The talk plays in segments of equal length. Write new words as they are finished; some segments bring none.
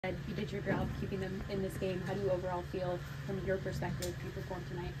You did your job keeping them in this game. How do you overall feel from your perspective you performed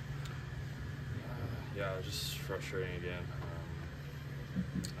tonight? Yeah, just frustrating again.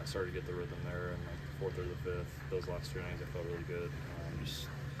 I started to get the rhythm there in like the fourth or the fifth. Those last two innings I felt really good. Just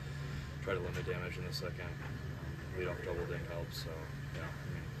try to limit damage in the second. Lead off double didn't help, so yeah,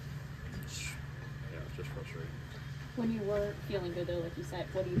 it's just frustrating. When you were feeling good though, like you said,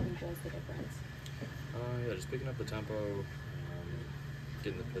 what do you think was the difference? Yeah, just picking up the tempo,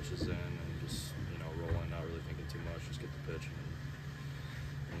 getting the pitches in, and just rolling, not really thinking too much. Just get the pitch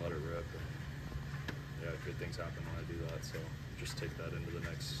and let it rip. And, yeah, good things happen when I do that. So just take that into the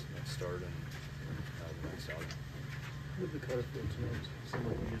next start and the next out. With the cutter feel tonight, seemed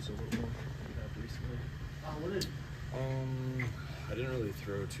like we used a little more than that recently. I didn't really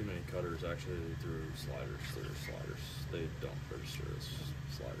throw too many cutters. Actually, they threw sliders. They don't register as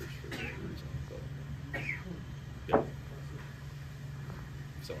sliders for whatever reason. But yeah.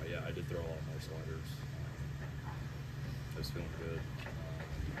 So yeah, I did throw a lot more sliders. I was feeling good.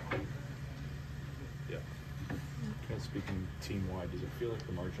 Yeah. Kind of speaking team-wide, does it feel like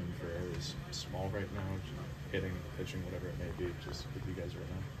the margin for error is small right now? Hitting, pitching, whatever it may be, just with you guys right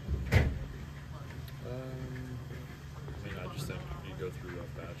now? I just think you go through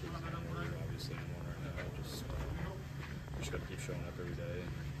rough patches, and we're obviously in one right now. Just got to keep showing up every day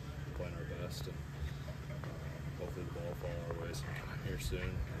and playing our best, and hopefully the ball will fall our way sometime here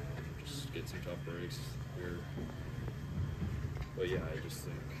soon. Just get some tough breaks here. But yeah, I just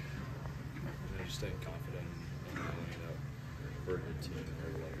think just staying confident and knowing that we're a good team and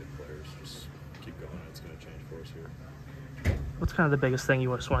we're a lot of good players. Just keep going. It's going to change for us here. What's kind of the biggest thing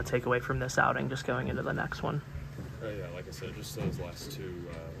you just want to take away from this outing, just going into the next one? Yeah, like I said, just those last two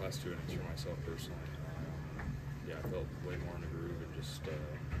innings for myself personally. Yeah, I felt way more in the groove and just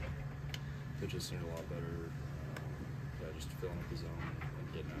pitches seemed a lot better. Just filling up the zone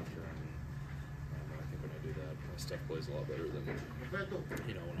and getting after him. I think when I do that, my stuff plays a lot better than when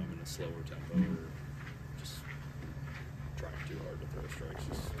I'm in a slower tempo or just trying too hard to throw strikes.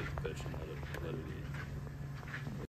 Just get the pitch and let it eat.